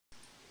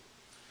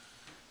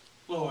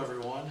Hello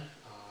everyone,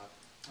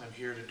 I'm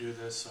here to do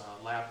this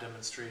lab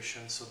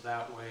demonstration so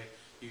that way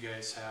you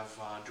guys have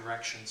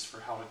directions for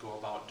how to go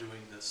about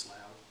doing this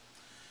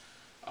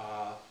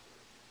lab.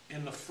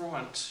 In the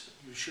front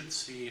you should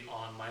see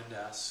on my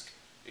desk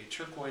a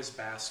turquoise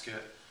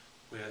basket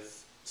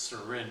with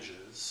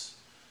syringes.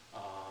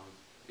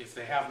 If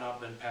they have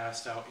not been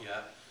passed out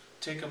yet,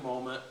 take a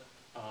moment,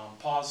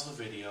 pause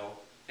the video,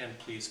 and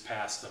please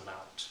pass them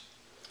out.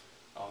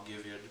 I'll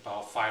give you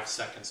about 5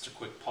 seconds to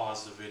quick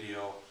pause the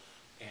video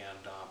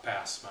and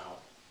pass them out.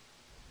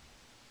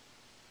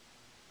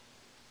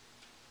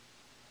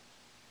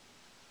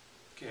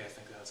 Okay, I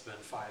think that's been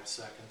 5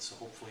 seconds, so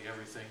hopefully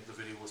the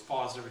video was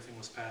paused, everything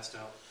was passed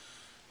out.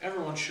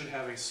 Everyone should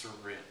have a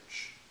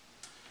syringe.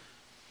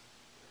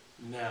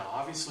 Now,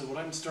 obviously what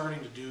I'm starting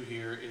to do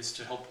here is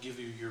to help give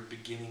you your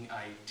beginning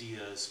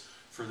ideas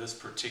for this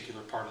particular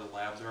part of the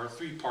lab. There are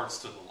 3 parts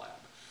to the lab.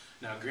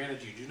 Now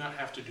granted, you do not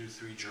have to do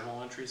 3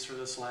 journal entries for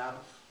this lab.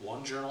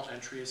 1 journal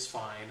entry is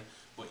fine,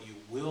 but you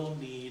will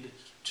need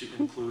to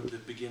include the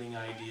beginning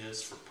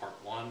ideas for part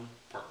 1,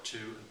 part 2,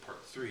 and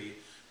part 3,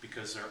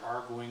 because there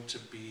are going to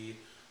be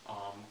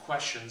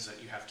questions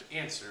that you have to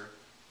answer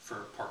for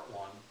part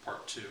 1,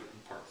 part 2,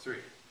 and part 3.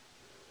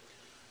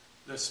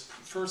 This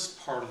first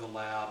part of the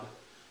lab,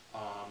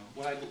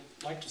 what I'd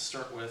like to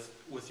start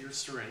with your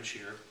syringe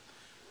here,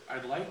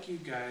 I'd like you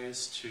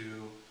guys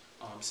to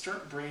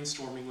start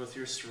brainstorming with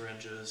your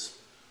syringes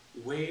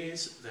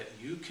ways that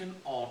you can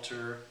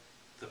alter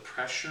the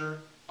pressure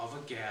of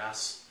a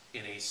gas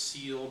in a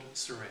sealed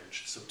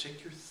syringe. So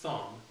take your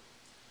thumb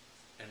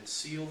and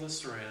seal the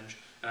syringe,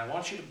 and I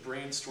want you to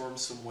brainstorm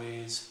some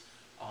ways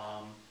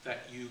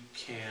that you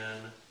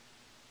can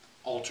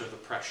alter the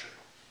pressure.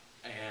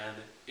 And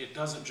it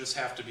doesn't just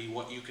have to be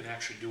what you can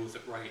actually do with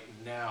it right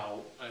now,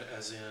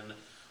 as in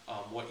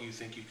what you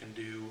think you can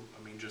do,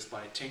 just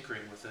by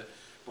tinkering with it,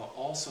 but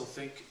also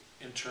think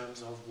in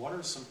terms of what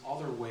are some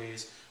other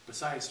ways,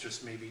 besides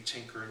just maybe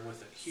tinkering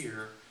with it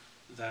here,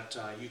 that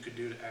you could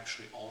do to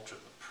actually alter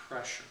the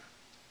pressure.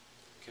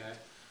 Okay,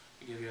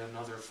 I'll give you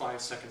another 5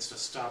 seconds to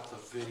stop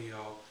the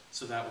video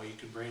so that way you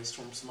can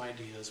brainstorm some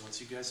ideas. Once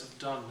you guys have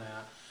done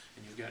that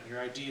and you've gotten your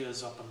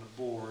ideas up on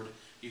the board,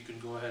 you can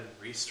go ahead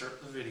and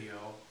restart the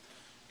video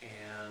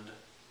and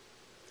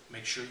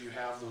make sure you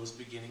have those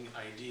beginning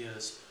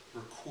ideas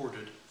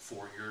recorded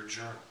for your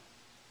journal.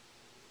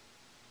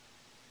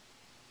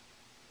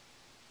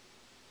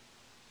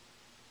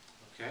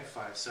 Okay,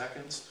 5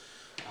 seconds.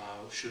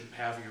 Should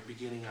have your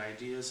beginning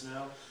ideas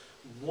now.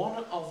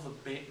 One of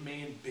the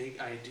main big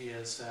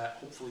ideas that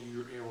hopefully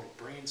you're able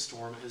to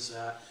brainstorm is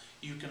that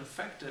you can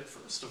affect it,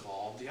 first of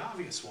all, the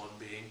obvious one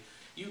being,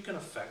 you can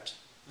affect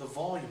the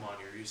volume on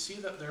here. You see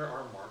that there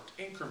are marked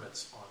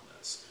increments on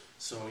this.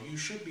 So you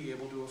should be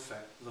able to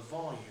affect the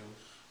volume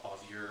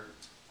of your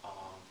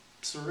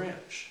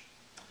syringe.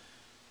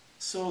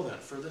 So then,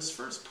 for this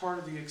first part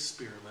of the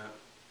experiment,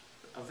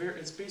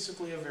 it's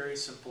basically a very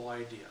simple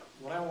idea.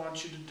 What I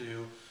want you to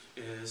do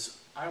is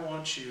I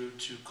want you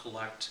to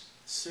collect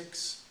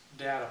 6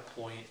 data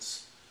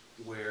points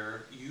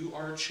where you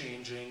are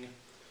changing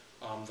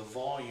the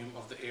volume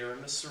of the air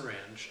in the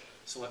syringe.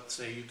 So let's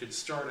say you could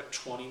start at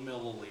 20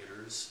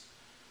 milliliters.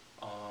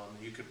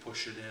 You could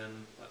push it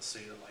in, let's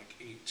say, to like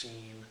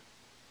 18,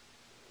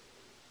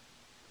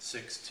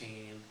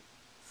 16,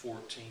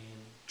 14,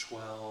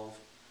 12,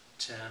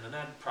 10, and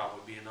that'd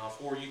probably be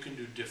enough. Or you can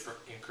do different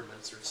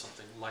increments or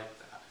something like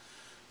that.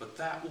 But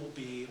that will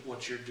be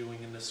what you're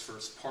doing in this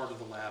first part of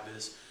the lab,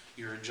 is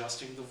you're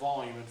adjusting the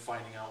volume and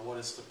finding out what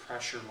is the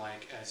pressure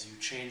like as you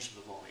change the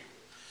volume.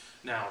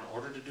 Now, in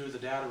order to do the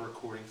data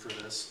recording for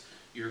this,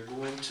 you're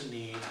going to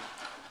need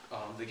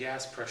the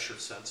gas pressure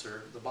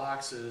sensor. The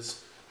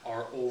boxes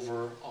are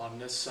over on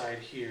this side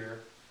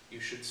here.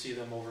 You should see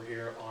them over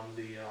here on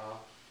the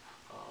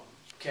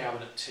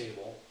cabinet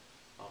table.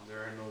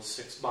 They're in those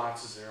 6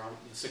 boxes there.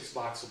 The 6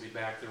 box will be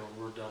back there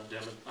when we're done.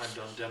 I'm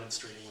done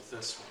demonstrating with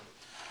this one.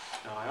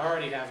 Now, I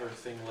already have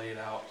everything laid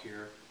out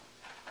here,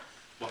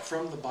 but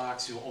from the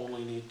box you'll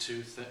only need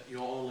two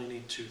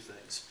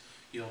things.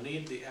 You'll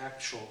need the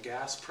actual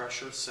gas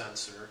pressure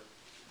sensor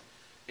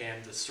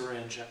and the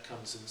syringe that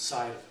comes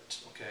inside of it.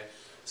 Okay,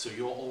 so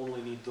you'll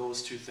only need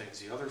those 2 things.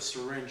 The other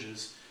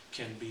syringes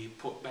can be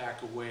put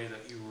back away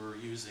that you were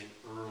using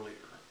earlier.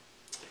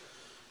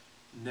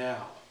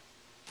 Now,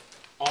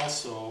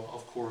 also,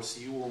 of course,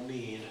 you will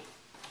need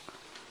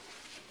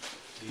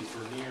the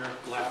Vernier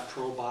Lab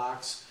Pro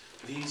box.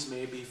 These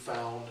may be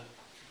found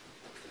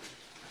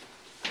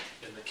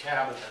in the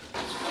cabinet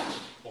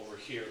over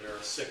here. There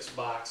are 6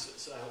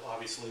 boxes.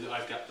 Obviously,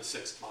 I've got the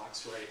 6th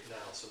box right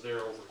now, so they're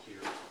over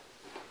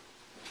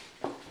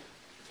here.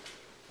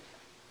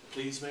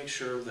 Please make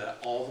sure that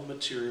all the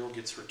material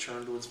gets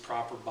returned to its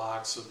proper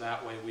box, so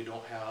that way we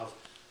don't have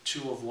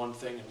 2 of one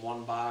thing in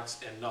one box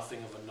and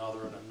nothing of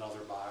another in another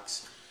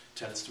box. It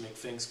tends to make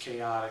things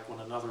chaotic when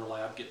another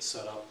lab gets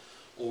set up.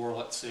 Or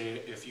let's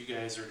say if you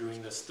guys are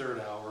doing this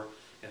 3rd hour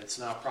and it's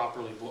not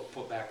properly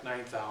put back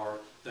 9th hour,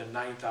 then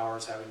 9th hour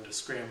is having to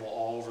scramble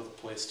all over the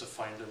place to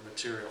find their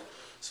material.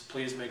 So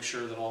please make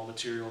sure that all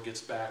material gets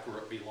back where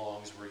it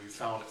belongs, where you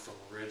found it from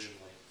originally.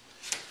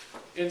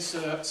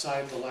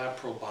 Inside the Lab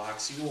Pro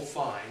box, you will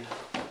find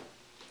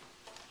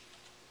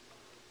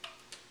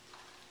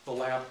the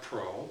Lab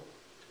Pro,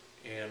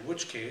 in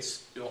which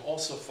case you'll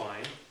also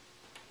find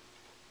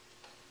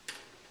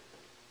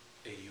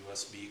a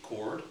USB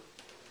cord,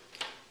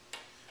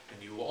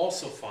 and you will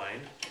also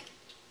find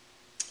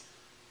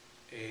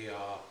a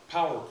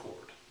power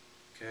cord.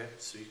 Okay,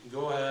 so you can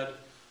go ahead,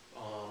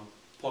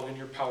 plug in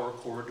your power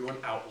cord to an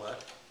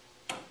outlet,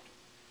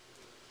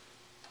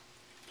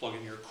 plug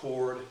in your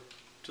cord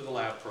to the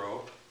Lab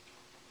Pro.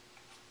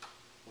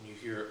 When you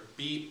hear it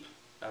beep,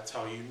 that's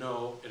how you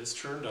know it is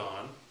turned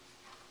on,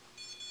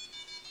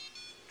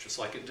 just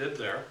like it did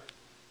there.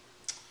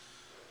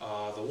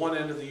 The one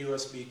end of the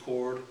USB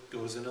cord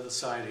goes into the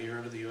side here,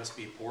 into the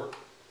USB port.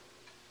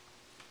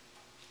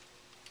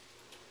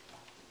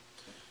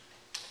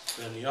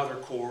 Then the other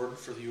cord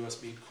for the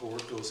USB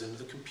cord goes into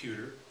the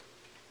computer.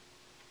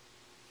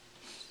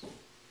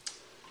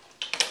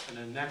 And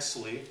then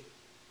nextly,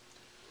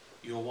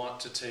 you'll want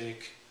to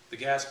take the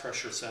gas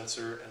pressure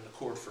sensor and the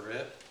cord for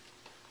it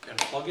and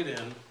plug it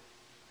in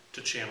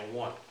to channel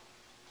 1.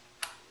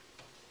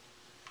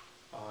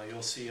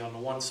 You'll see on the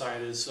one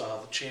side is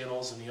the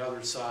channels, and the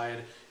other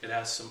side it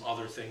has some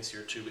other things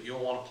here too, but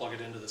you'll want to plug it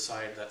into the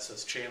side that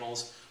says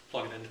channels,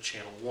 plug it into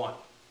channel 1.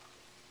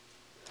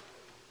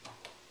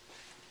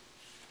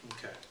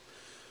 Okay.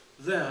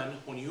 Then,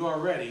 when you are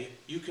ready,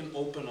 you can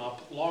open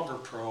up Logger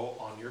Pro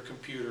on your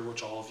computer,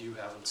 which all of you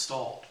have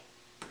installed.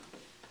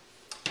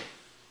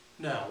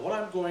 Now, what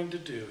I'm going to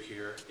do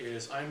here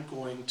is I'm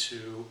going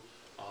to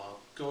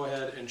go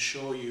ahead and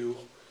show you.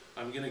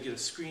 I'm going to get a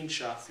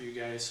screenshot for you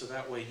guys so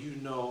that way you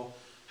know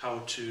how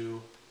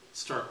to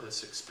start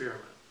this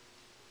experiment.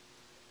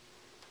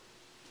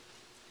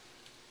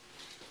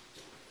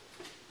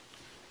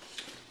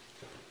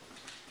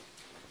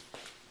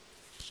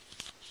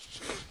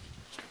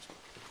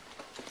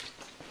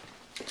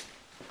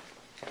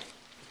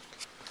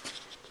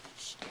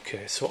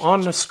 Okay, so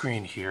on the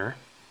screen here,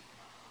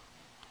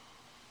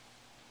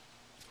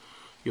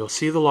 you'll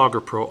see the Logger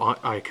Pro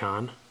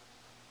icon.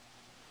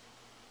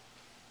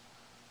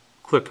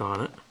 Click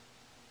on it.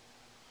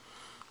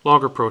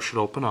 Logger Pro should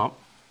open up.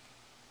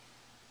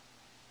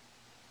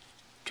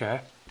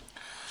 Okay.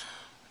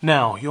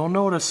 Now, you'll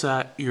notice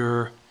that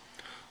your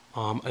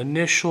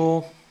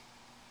initial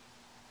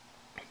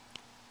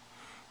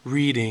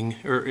reading,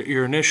 or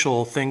your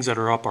initial things that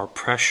are up, are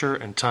pressure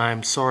and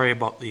time. Sorry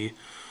about the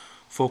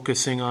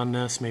focusing on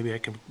this. Maybe I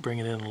can bring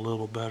it in a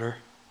little better.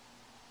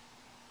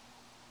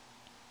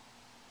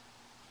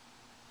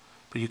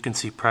 But you can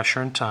see pressure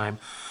and time.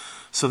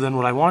 So then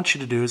what I want you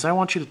to do is I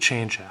want you to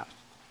change that.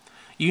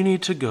 You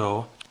need to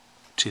go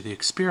to the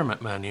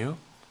experiment menu,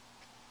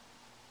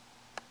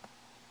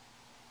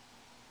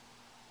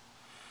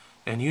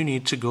 and you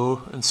need to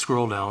go and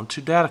scroll down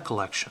to data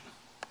collection.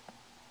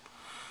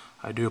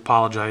 I do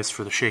apologize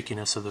for the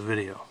shakiness of the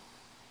video.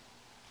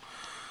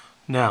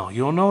 Now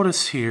you'll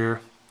notice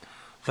here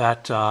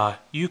that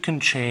you can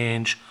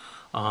change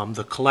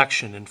the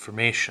collection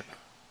information.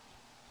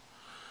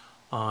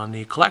 On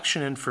the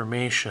collection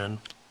information,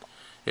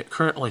 it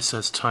currently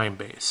says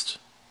time-based,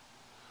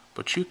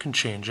 but you can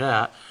change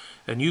that,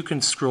 and you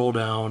can scroll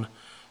down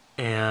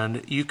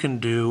and you can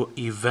do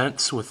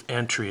events with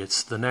entry.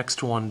 It's the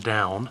next one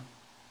down.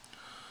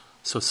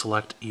 So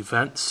select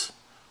events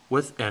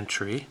with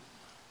entry.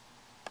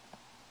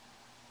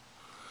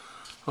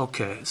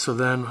 Okay, so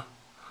then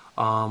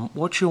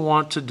what you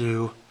want to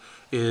do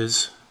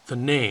is the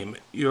name.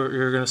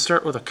 You're going to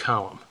start with a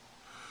column.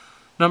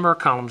 Number of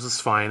columns is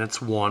fine,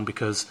 it's 1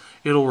 because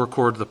it'll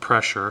record the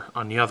pressure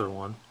on the other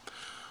one.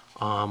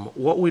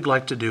 What we'd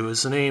like to do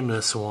is name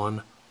this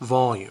one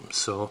volume.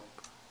 So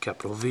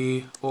capital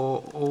V-O-O-L-U-M-E,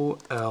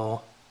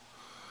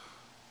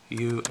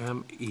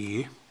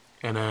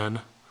 and then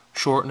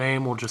short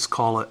name we'll just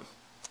call it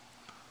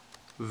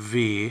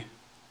V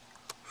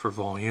for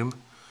volume.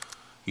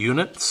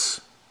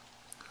 Units.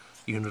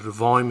 Unit of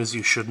volume, as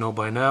you should know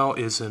by now,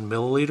 is in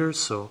milliliters,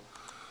 so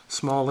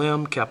small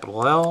m,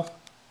 capital L.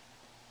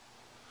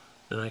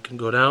 Then I can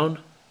go down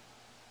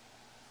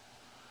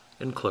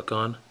and click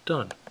on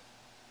Done.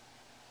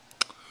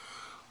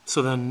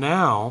 So then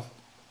now,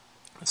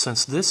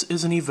 since this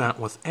is an event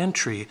with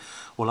entry,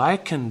 what I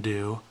can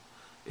do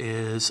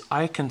is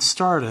I can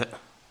start it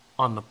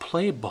on the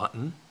play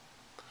button,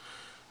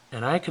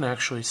 and I can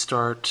actually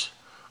start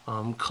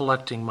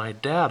collecting my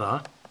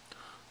data.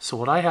 So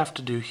what I have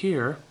to do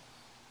here,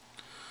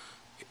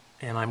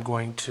 and I'm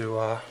going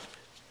to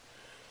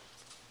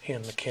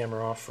hand the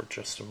camera off for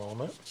just a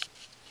moment.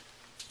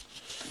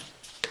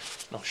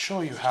 I'll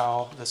show you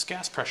how this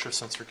gas pressure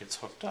sensor gets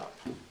hooked up.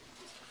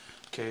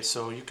 Okay,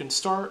 so you can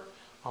start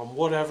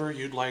whatever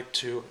you'd like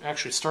to.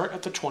 Actually, start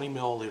at the 20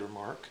 milliliter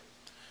mark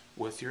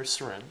with your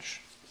syringe.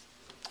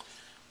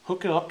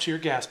 Hook it up to your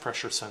gas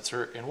pressure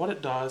sensor, and what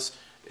it does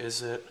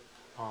is it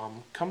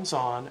comes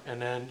on, and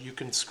then you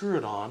can screw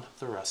it on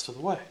the rest of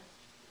the way.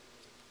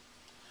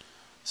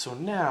 So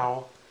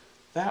now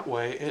That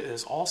way it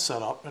is all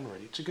set up and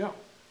ready to go.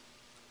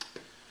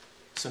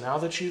 So now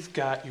that you've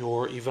got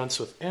your events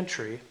with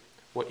entry,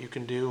 what you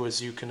can do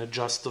is you can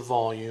adjust the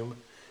volume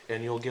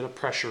and you'll get a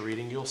pressure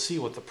reading. You'll see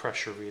what the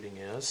pressure reading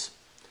is.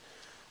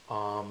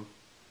 And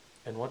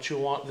what you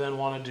want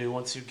to do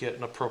once you get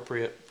an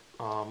appropriate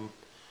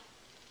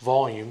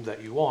volume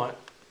that you want,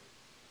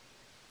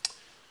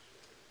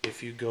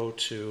 if you go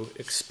to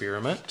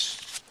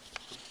experiment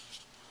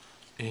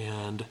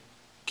and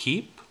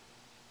keep,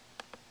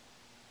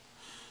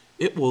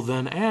 it will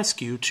then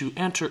ask you to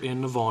enter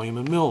in the volume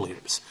in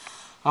milliliters.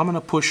 I'm going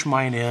to push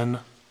mine in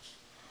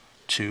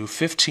to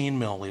 15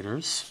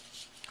 milliliters.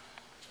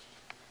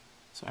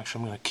 So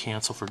actually I'm going to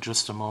cancel for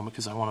just a moment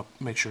because I want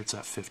to make sure it's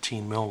at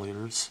 15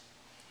 milliliters.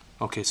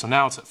 Okay, so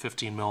now it's at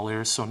 15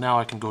 milliliters, so now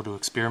I can go to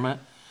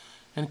experiment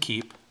and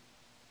keep,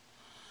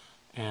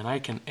 and I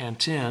can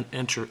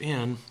enter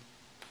in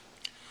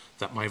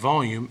that my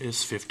volume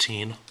is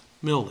 15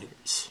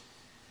 milliliters.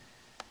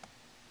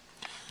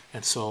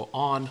 And so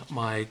on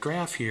my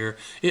graph here,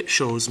 it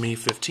shows me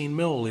 15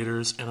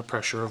 milliliters and a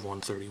pressure of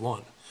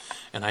 131.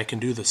 And I can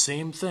do the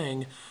same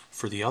thing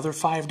for the other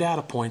 5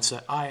 data points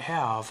that I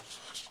have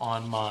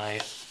on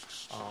my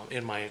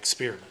in my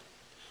experiment.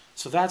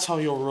 So that's how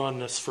you'll run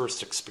this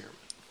first experiment.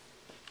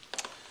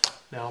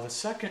 Now the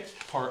second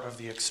part of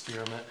the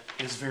experiment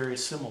is very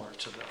similar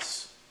to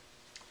this.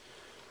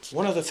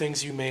 One of the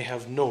things you may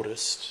have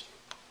noticed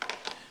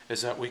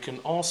is that we can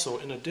also,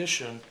 in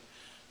addition,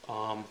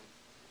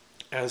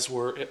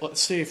 let's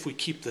say if we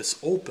keep this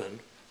open,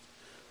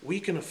 we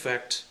can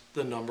affect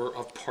the number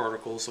of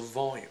particles of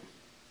volume.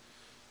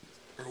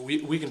 Or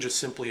we can just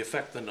simply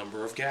affect the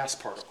number of gas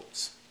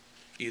particles,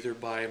 either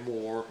by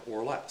more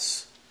or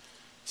less.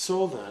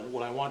 So then,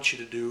 what I want you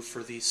to do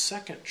for the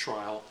second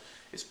trial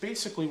is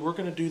basically we're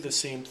going to do the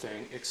same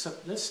thing,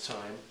 except this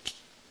time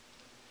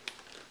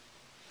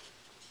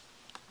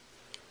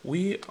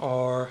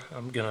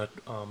I'm going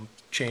to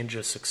change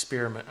this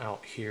experiment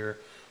out here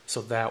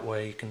so that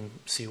way you can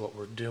see what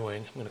we're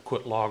doing. I'm going to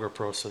quit Logger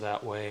Pro so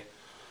that way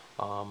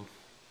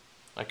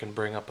I can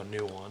bring up a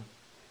new one.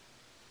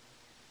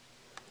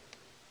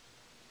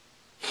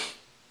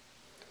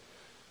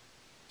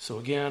 So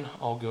again,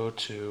 I'll go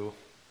to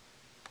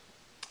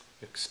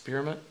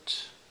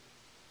Experiment,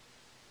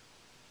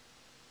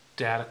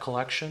 Data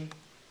Collection,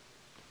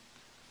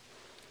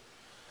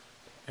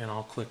 and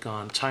I'll click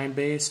on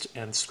Time-Based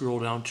and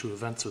scroll down to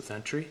Events with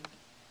Entry.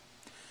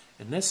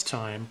 And this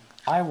time,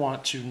 I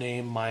want to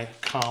name my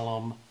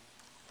column,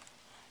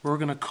 we're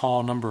going to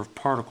call number of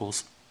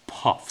particles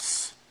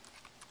puffs.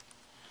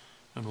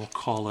 And we'll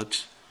call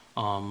it,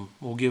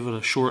 we'll give it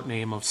a short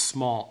name of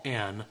small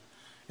n,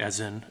 as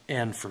in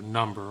n for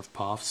number of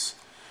puffs.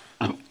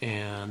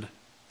 And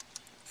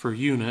for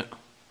unit,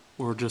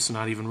 we're just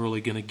not even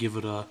really going to give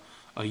it a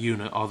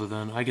unit other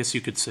than, I guess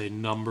you could say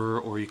number,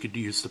 or you could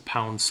use the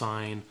pound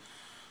sign,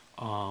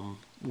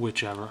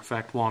 whichever. In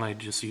fact, I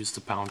just use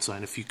the pound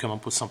sign. If you come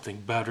up with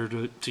something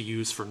better to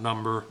use for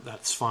number,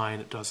 that's fine.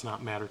 It does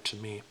not matter to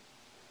me.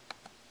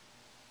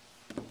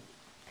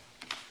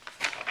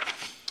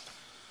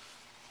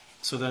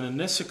 So then in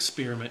this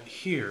experiment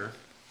here,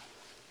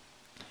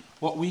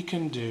 what we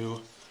can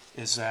do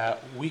is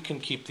that we can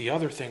keep the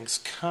other things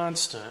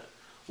constant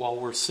while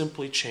we're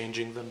simply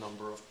changing the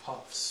number of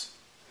puffs.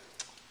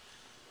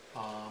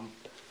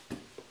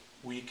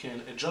 We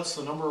can adjust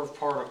the number of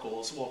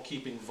particles while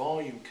keeping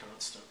volume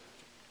constant.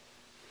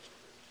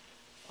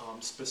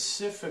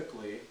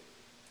 Specifically,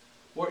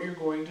 what you're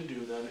going to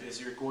do then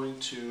is you're going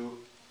to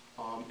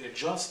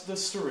adjust the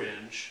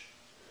syringe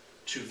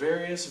to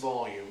various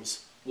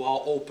volumes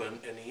while open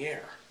in the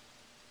air.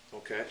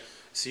 Okay?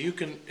 So you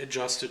can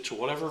adjust it to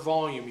whatever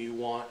volume you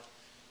want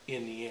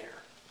in the air.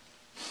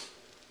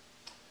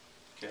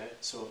 Okay?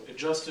 So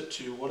adjust it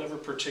to whatever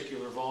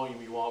particular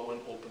volume you want when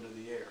open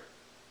to the air.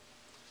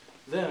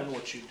 Then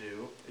what you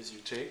do is you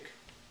take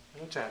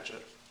and attach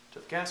it to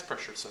the gas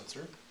pressure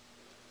sensor,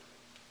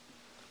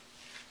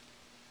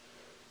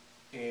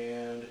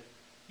 and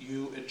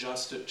you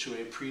adjust it to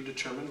a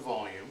predetermined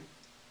volume.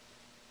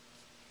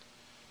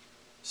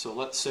 So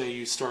let's say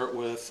you start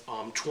with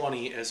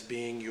 20 as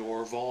being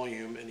your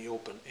volume in the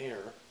open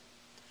air.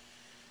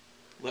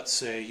 Let's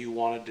say you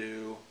want to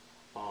do,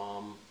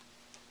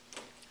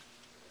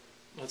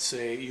 let's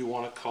say you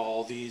want to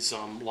call these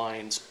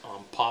lines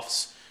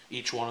puffs.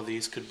 Each one of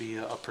these could be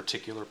a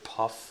particular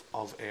puff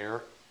of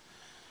air.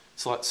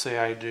 So let's say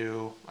I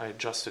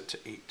adjust it to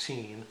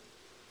 18.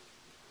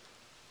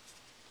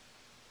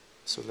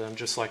 So then,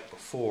 just like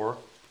before,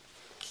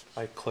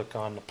 I click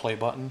on the play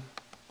button.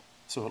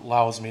 So it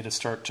allows me to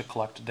start to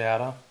collect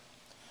data.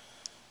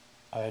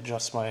 I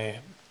adjust my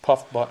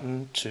puff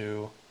button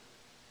to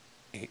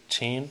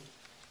 18.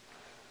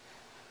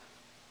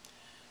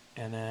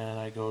 And then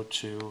I go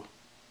to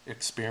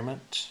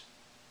Experiment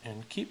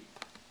and Keep.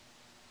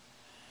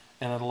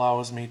 And it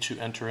allows me to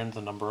enter in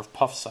the number of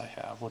puffs I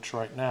have, which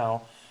right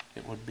now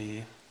it would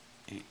be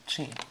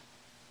 18.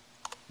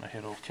 I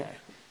hit OK.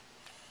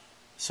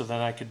 So then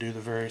I could do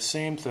the very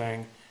same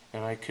thing,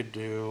 and I could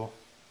do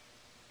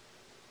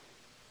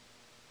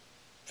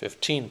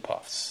 15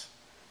 puffs.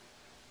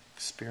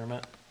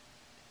 Experiment.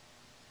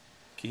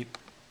 Keep.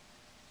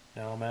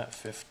 Now I'm at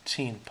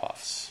 15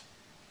 puffs.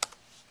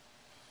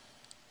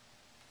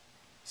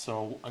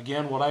 So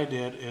again, what I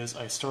did is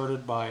I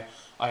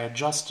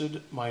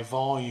adjusted my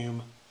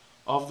volume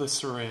of the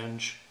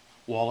syringe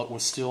while it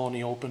was still in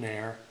the open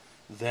air.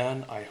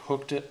 Then I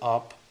hooked it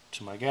up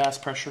to my gas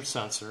pressure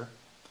sensor,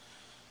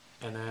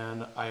 and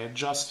then I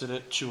adjusted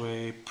it to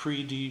a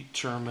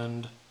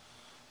predetermined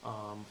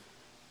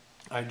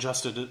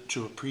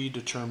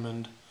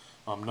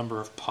number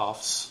of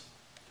puffs.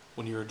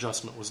 When your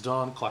adjustment was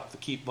done, click the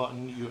keep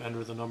button. You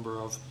enter the number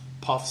of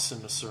puffs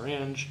in the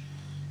syringe.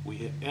 We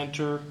hit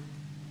enter,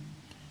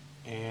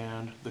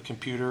 and the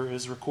computer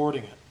is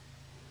recording it.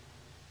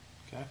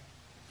 Okay,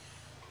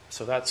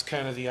 so that's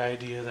kind of the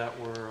idea that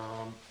we're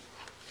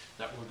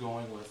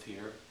going with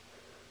here.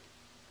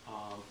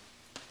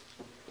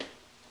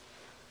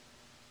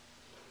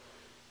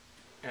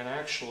 And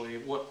actually,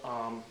 what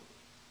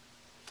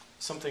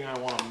something I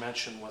want to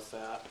mention with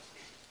that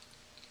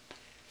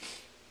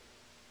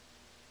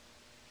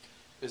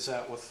is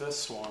that with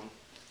this one,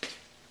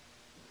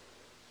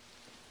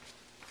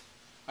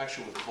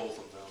 actually with both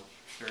of them,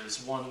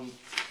 there's one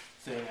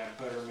thing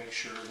I better make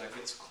sure that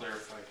gets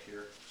clarified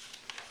here.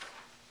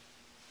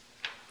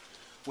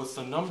 With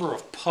the number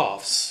of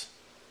puffs,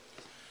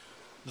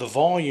 the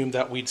volume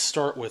that we'd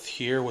start with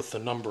here with the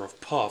number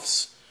of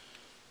puffs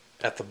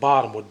at the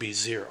bottom would be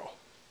 0.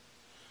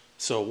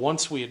 So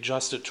once we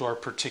adjust it to our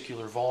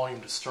particular volume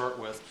to start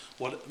with,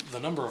 the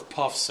number of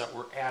puffs that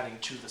we're adding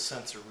to the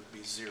sensor would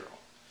be 0.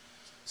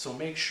 So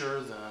make sure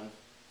then,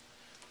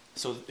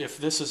 so if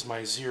this is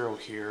my 0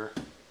 here,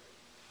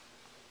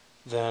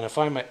 then if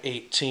I'm at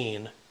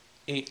 18,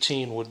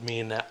 18 would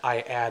mean that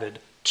I added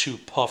 2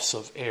 puffs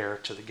of air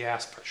to the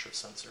gas pressure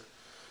sensor.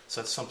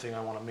 So that's something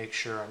I want to make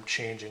sure I'm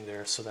changing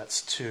there. So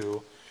that's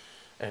 2.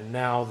 And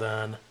now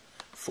then,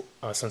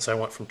 since I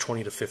went from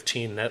 20 to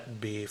 15, that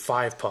would be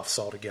 5 puffs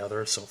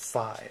altogether, so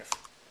 5.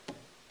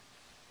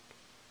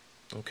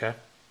 Okay?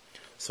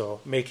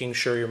 So making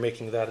sure you're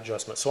making that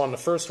adjustment. So on the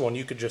first one,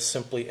 you could just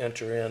simply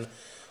enter in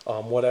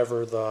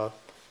whatever the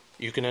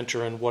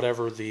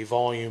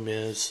volume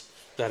is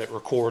that it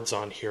records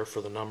on here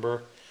for the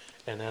number,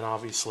 and then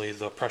obviously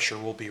the pressure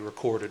will be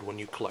recorded when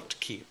you collect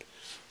keep.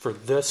 For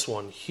this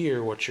one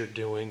here, what you're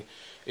doing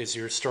is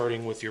you're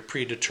starting with your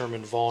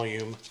predetermined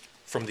volume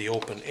from the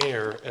open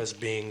air as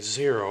being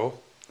 0,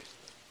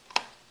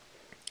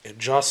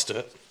 adjust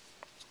it,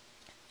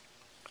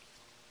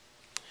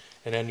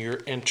 and then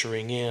you're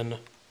entering in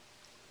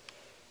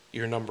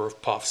your number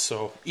of puffs.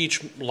 So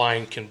each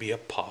line can be a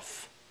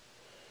puff.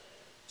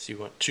 So you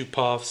want 2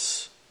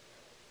 puffs,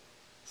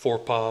 4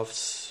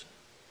 puffs,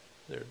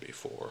 there'd be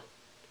 4,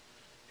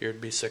 here'd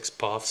be 6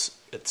 puffs,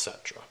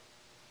 etc.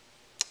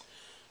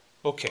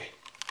 Okay,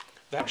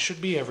 that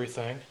should be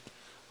everything.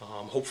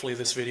 Hopefully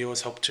this video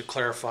has helped to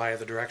clarify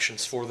the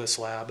directions for this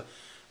lab.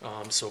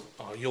 So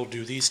you'll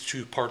do these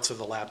 2 parts of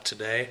the lab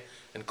today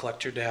and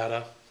collect your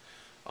data.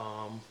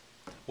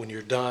 When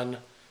you're done,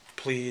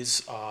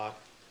 please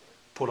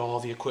put all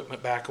the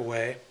equipment back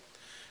away.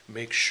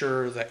 Make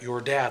sure that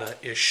your data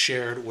is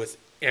shared with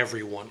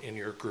everyone in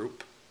your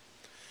group.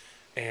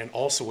 And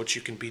also what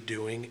you can be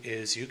doing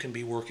is you can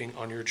be working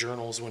on your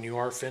journals when you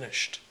are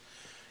finished.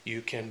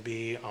 You can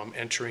be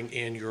entering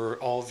in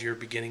all of your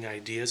beginning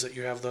ideas that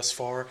you have thus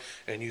far,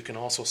 and you can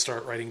also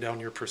start writing down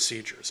your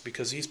procedures,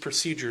 because these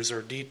procedures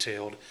are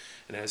detailed,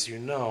 and as you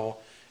know,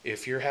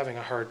 if you're having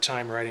a hard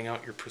time writing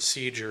out your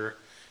procedure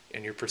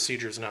and your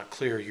procedure is not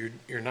clear,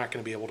 you're not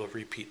going to be able to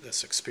repeat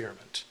this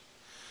experiment.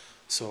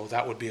 So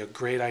that would be a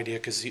great idea,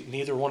 because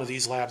neither one of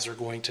these labs are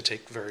going to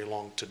take very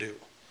long to do.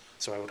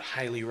 So I would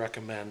highly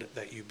recommend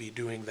that you be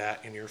doing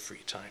that in your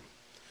free time.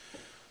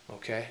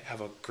 Okay,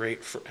 have a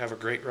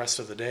great rest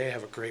of the day,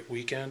 have a great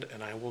weekend,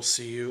 and I will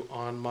see you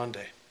on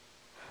Monday.